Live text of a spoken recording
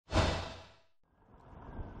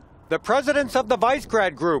The presidents of the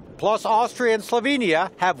Visegrad Group, plus Austria and Slovenia,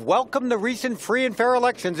 have welcomed the recent free and fair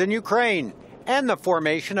elections in Ukraine and the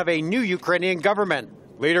formation of a new Ukrainian government.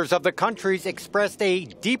 Leaders of the countries expressed a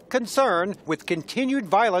deep concern with continued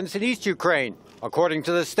violence in East Ukraine, according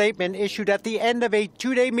to the statement issued at the end of a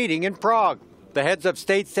two-day meeting in Prague. The heads of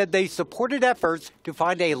state said they supported efforts to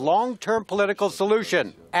find a long-term political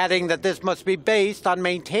solution, adding that this must be based on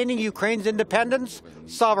maintaining Ukraine's independence,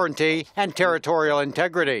 sovereignty, and territorial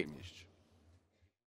integrity.